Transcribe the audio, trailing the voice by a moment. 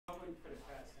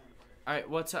All right,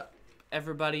 what's up,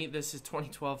 everybody? This is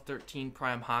 2012-13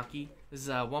 Prime Hockey. This is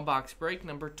one box break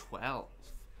number 12.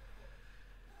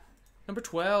 Number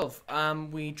 12.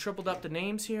 We tripled up the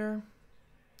names here.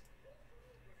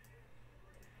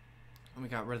 And we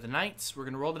got rid of the Knights. We're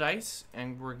going to roll the dice,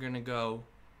 and we're going to go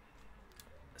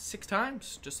 6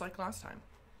 times, just like last time.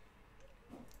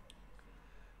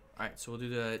 All right, so we'll do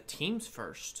the teams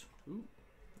first. Ooh,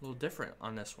 a little different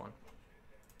on this one.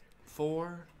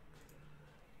 4,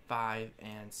 5,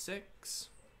 and 6.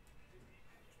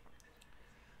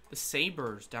 The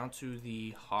Sabres down to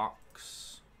the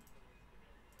Hawks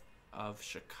of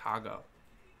Chicago.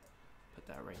 Put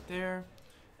that right there.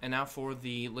 And now for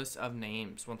the list of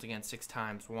names. Once again, 6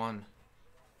 times. 1,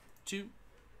 2,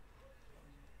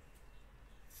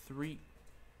 3,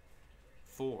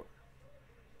 4,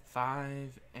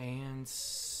 5, and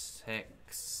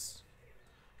 6.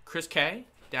 Chris K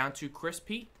down to Chris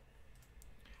P.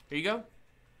 Here you go.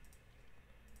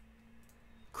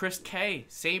 Chris K,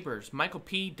 Sabres. Michael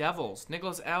P, Devils.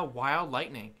 Nicholas L, Wild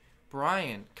Lightning.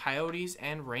 Brian, Coyotes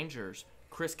and Rangers.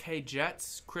 Chris K,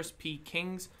 Jets. Chris P,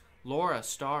 Kings. Laura,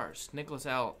 Stars. Nicholas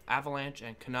L, Avalanche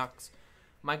and Canucks.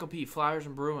 Michael P, Flyers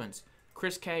and Bruins.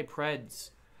 Chris K,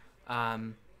 Preds.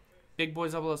 Big Boy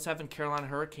 007, Carolina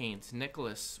Hurricanes.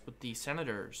 Nicholas with the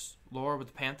Senators. Laura with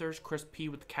the Panthers. Chris P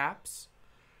with the Caps.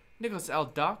 Nicholas L,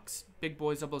 Ducks. Big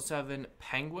Boy 007,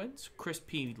 Penguins. Chris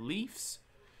P, Leafs.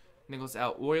 Nicholas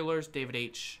L, Oilers. David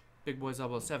H, Big Boy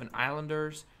 007,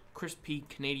 Islanders. Chris P,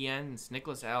 Canadiens.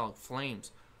 Nicholas L,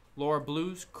 Flames. Laura,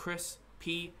 Blues. Chris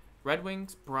P, Red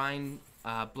Wings. Brian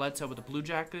Bledsoe with the Blue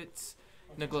Jackets.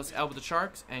 Nicholas L with the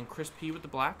Sharks. And Chris P with the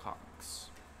Blackhawks.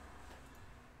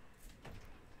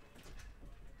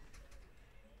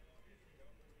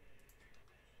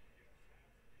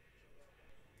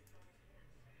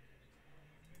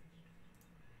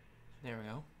 There we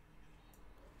go.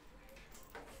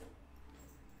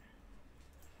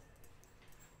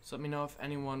 So let me know if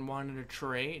anyone wanted to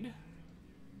trade.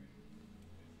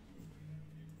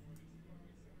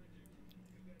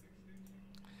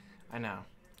 I know.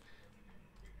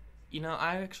 You know,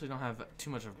 I actually don't have too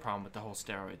much of a problem with the whole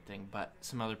steroid thing, but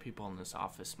some other people in this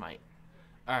office might.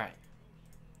 Alright.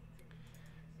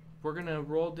 We're going to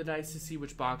roll the dice to see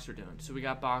which box we're doing. So we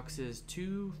got boxes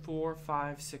 2, 4,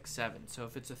 5, 6, 7. So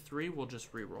if it's a 3, we'll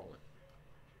just re-roll it.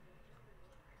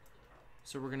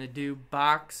 So we're going to do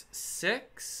box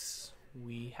 6.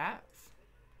 We have.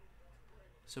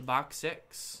 So box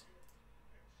 6.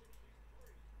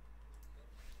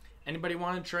 Anybody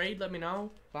want to trade? Let me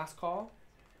know. Last call.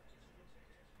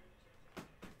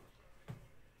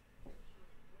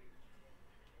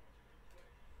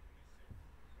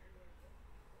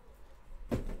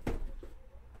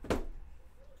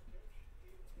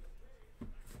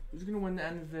 Who's going to win the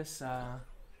end of this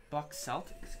Bucks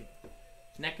Celtics game?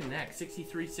 Neck and neck.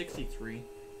 63-63.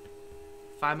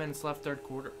 5 minutes left, third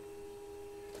quarter.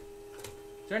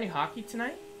 Is there any hockey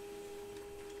tonight?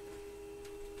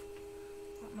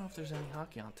 I don't know if there's any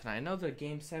hockey on tonight. I know the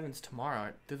Game 7's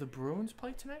tomorrow. Do the Bruins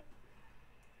play tonight?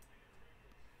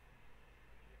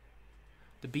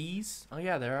 The Bees? Oh,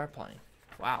 yeah, they are playing.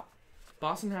 Wow.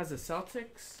 Boston has the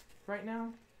Celtics right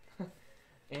now.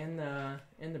 and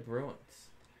the Bruins.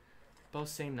 Both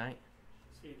same night.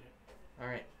 See you. All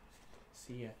right.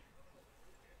 See ya.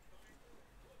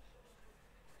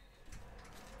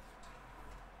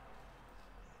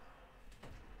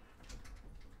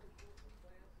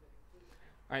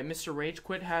 All right, Mr. Rage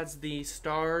Quit has the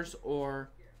Stars or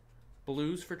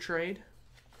Blues for trade.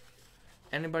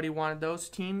 Anybody wanted those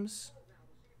teams?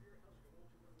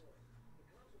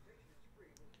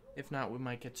 If not, we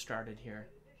might get started here,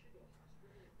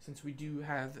 since we do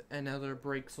have another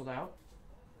break sold out.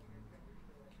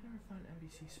 I can never find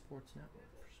NBC Sports Network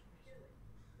for some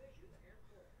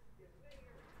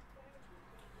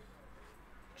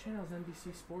reason. Channel's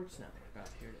NBC Sports Network. Oh,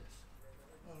 here it is.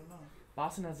 I don't know.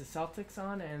 Boston has the Celtics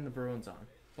on and the Bruins on.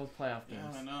 Both playoff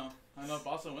games. Yeah, I know. I know.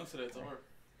 Boston wins today. It's over.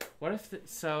 What if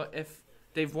if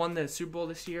they've won the Super Bowl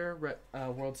this year,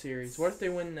 World Series? What if they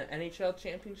win the NHL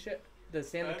championship, the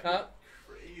Stanley Cup,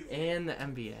 crazy. And the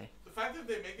NBA? The fact that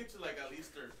they make it to like at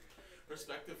least their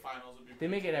respective finals would be. They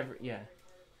make it every Like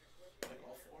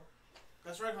all 4.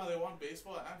 That's right. How they won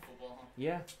baseball and football. Huh?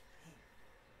 Yeah.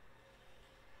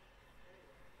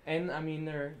 And I mean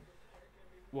they're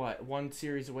one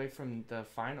series away from the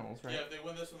finals, right? Yeah, if they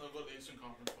win this one, they'll go to the Eastern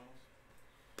Conference Finals.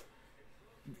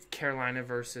 Carolina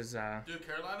versus Dude,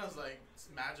 Carolina's like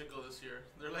magical this year.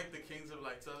 They're like the Kings of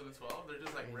like 2012. They're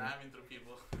just like ramming through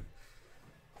people.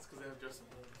 It's because they have Justin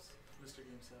Williams, Mr.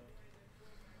 Game 7.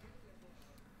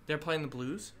 They're playing the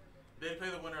Blues? They play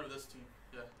the winner of this team.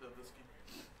 Yeah, of this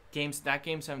game. That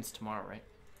game 7's tomorrow, right?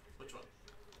 Which one?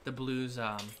 The Blues.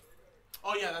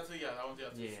 Oh yeah, that one's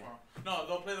tomorrow. No,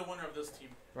 they'll play the winner of this team.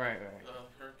 Right. The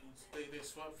Hurricanes. They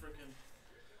swept freaking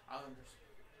Islanders.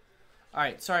 All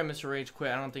right, sorry, Mr. Rage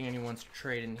Quit. I don't think anyone's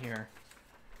trading here.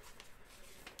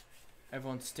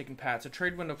 Everyone's sticking pat. So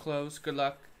trade window closed. Good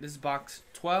luck. This is box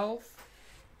 12.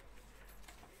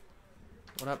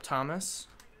 What up, Thomas?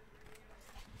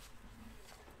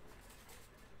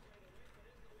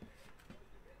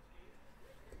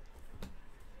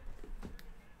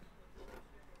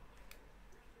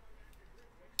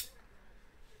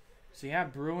 So yeah,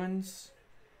 Bruins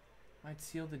might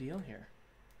seal the deal here.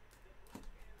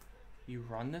 You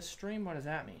run this stream? What does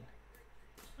that mean?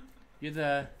 You're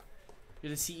the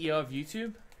CEO of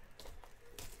YouTube?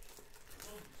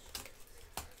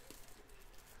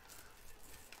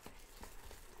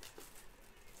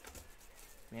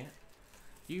 Yeah.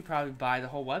 You could probably buy the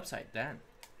whole website then.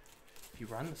 If you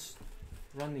run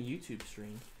the YouTube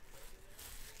stream.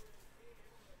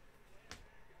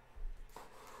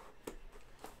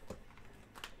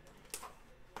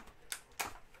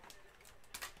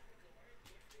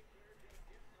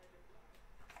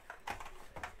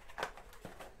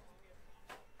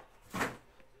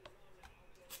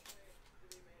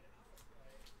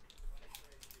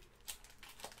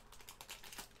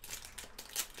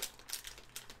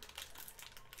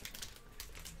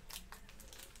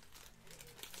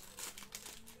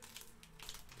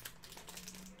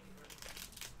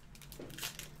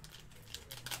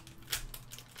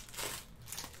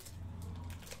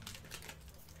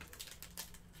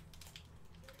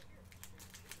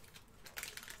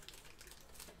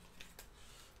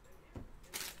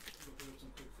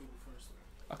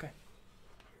 Okay.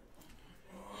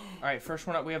 All right, first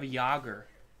one up, we have a Yager.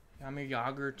 Yamir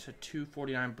Yager to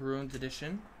 249 Bruins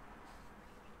edition.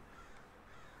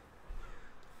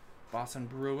 Boston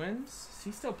Bruins. Is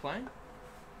he still playing?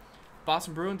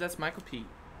 Boston Bruins, that's Michael P.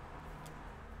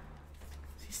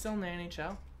 Is he still in the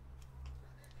NHL?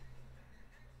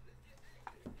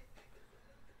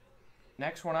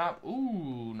 Next one up.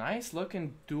 Ooh, nice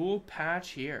looking dual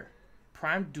patch here.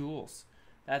 Prime duels.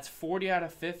 That's 40 out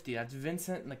of 50. That's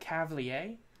Vincent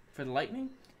LeCavalier for the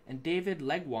Lightning and David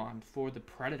Legwand for the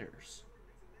Predators.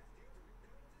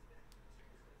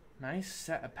 Nice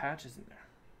set of patches in there.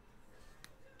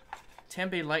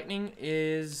 Tampa Bay Lightning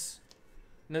is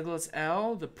Nicholas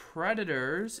L. The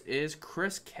Predators is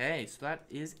Chris K. So that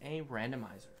is a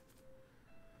randomizer.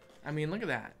 I mean, look at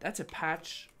that. That's a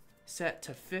patch set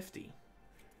to 50.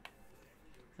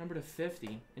 Number to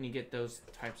 50, and you get those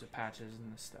types of patches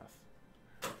and this stuff.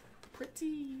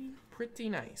 Pretty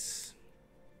nice.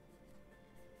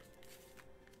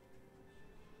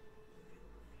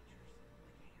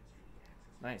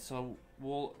 Nice, so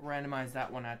we'll randomize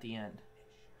that one at the end.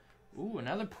 Ooh,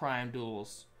 another Prime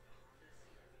Duels.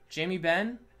 Jamie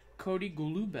Benn, Cody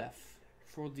Golubev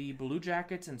for the Blue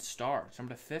Jackets and Stars,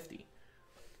 number to 50.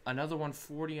 Another one,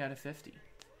 40 out of 50.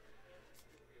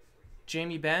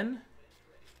 Jamie Benn,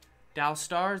 Dallas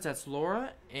Stars, that's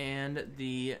Laura, and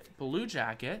the Blue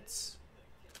Jackets,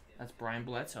 that's Brian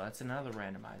Bledsoe. That's another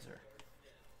randomizer.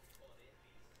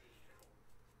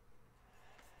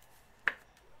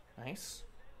 Nice.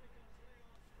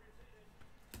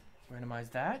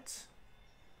 Randomize that.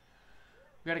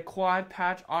 We got a quad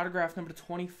patch autograph number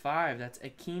 25. That's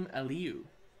Akeem Aliu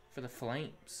for the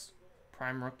Flames.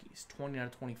 Prime rookies, 20 out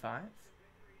of 25.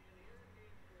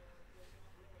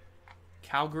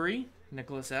 Calgary,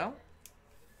 Nicholas L.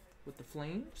 with the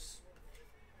Flames.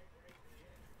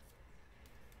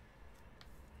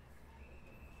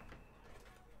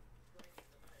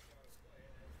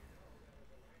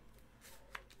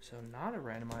 So not a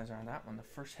randomizer on that one. The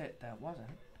first hit, that wasn't.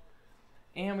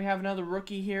 And we have another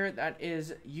rookie here. That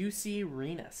is UC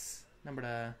Renus, number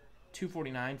to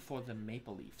 249 for the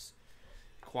Maple Leafs.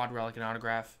 Quad relic and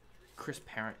autograph, Chris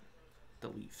Parent, the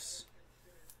Leafs.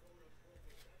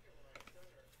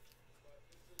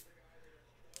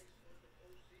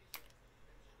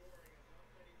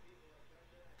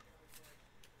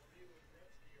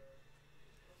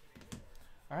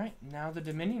 Alright, now the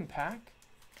Dominion pack,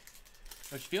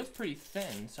 which feels pretty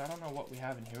thin, so I don't know what we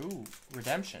have in here. Ooh,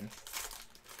 Redemption.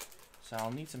 So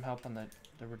I'll need some help on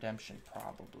the Redemption,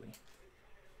 probably.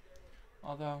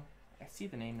 Although, I see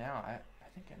the name now. I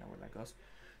think I know where that goes.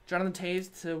 Jonathan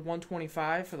Toews to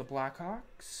 125 for the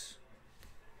Blackhawks.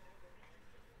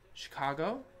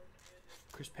 Chicago,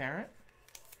 Chris Parent.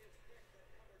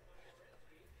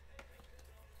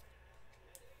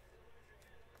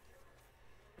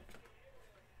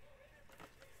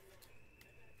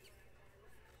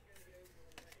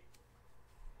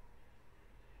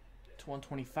 To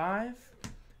 125.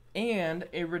 And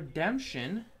a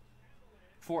redemption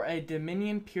for a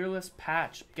Dominion Peerless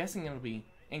patch. I'm guessing it'll be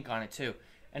ink on it too.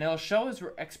 And it'll show as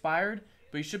expired,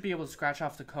 but you should be able to scratch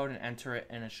off the code and enter it,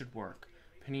 and it should work.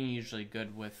 Panini usually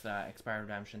good with expired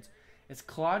redemptions. It's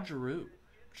Claude Giroux,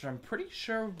 which I'm pretty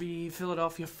sure will be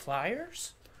Philadelphia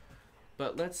Flyers.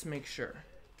 But let's make sure.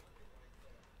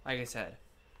 Like I said,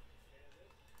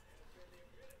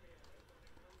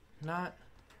 not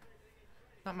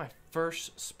my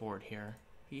first sport here.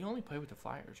 He only played with the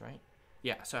Flyers, right?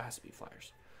 Yeah, so it has to be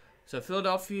Flyers. So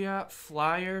Philadelphia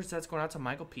Flyers, that's going out to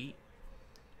Michael P.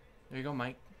 There you go,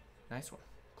 Mike. Nice one.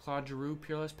 Claude Giroux,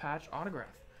 Peerless Patch, autograph.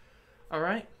 All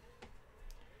right.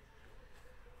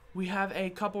 We have a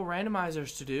couple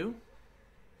randomizers to do.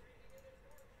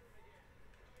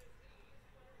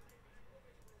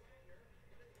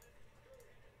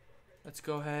 Let's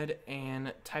go ahead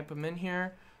and type them in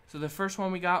here. So the first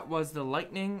one we got was the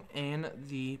Lightning and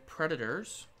the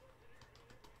Predators.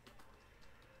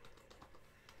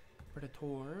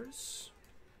 Predators.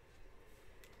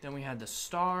 Then we had the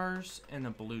Stars and the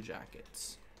Blue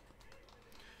Jackets.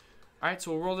 All right,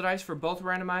 so we'll roll the dice for both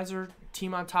randomizer.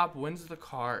 Team on top wins the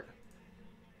card.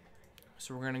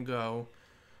 So we're going to go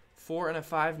 4 and a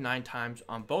 5, 9 times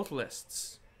on both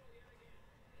lists.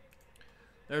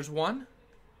 There's one.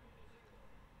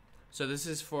 So this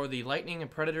is for the Lightning and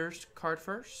Predators card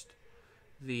first.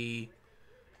 The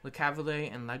Le Cavalier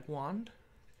and Legwand.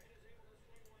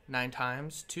 9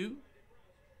 times. 2,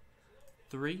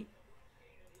 3,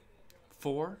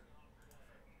 4,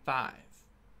 5,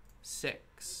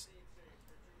 6,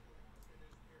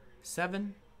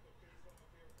 7,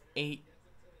 8,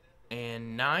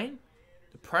 and 9.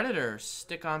 The Predators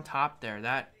stick on top there.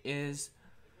 That is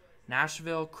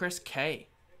Nashville Chris K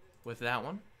with that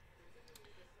one.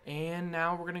 And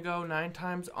now we're going to go 9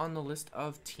 times on the list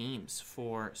of teams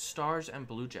for Stars and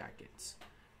Blue Jackets.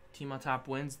 Team on top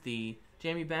wins the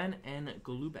Jamie Benn and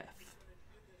Golubev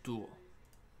duel.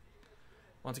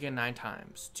 Once again, 9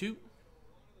 times. 2,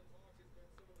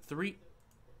 3,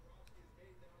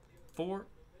 4,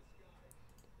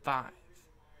 5,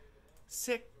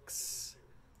 6,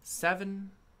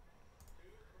 7,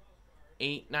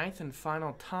 8, 9th and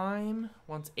final time.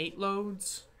 Once 8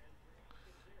 loads.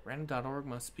 Random.org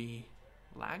must be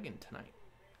lagging tonight.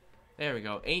 There we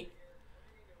go. 8.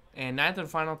 And 9th and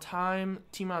final time.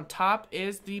 Team on top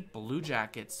is the Blue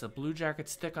Jackets. The Blue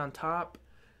Jackets stick on top.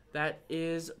 That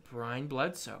is Brian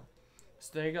Bledsoe.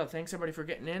 So there you go. Thanks everybody for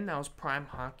getting in. That was Prime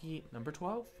Hockey number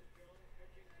 12.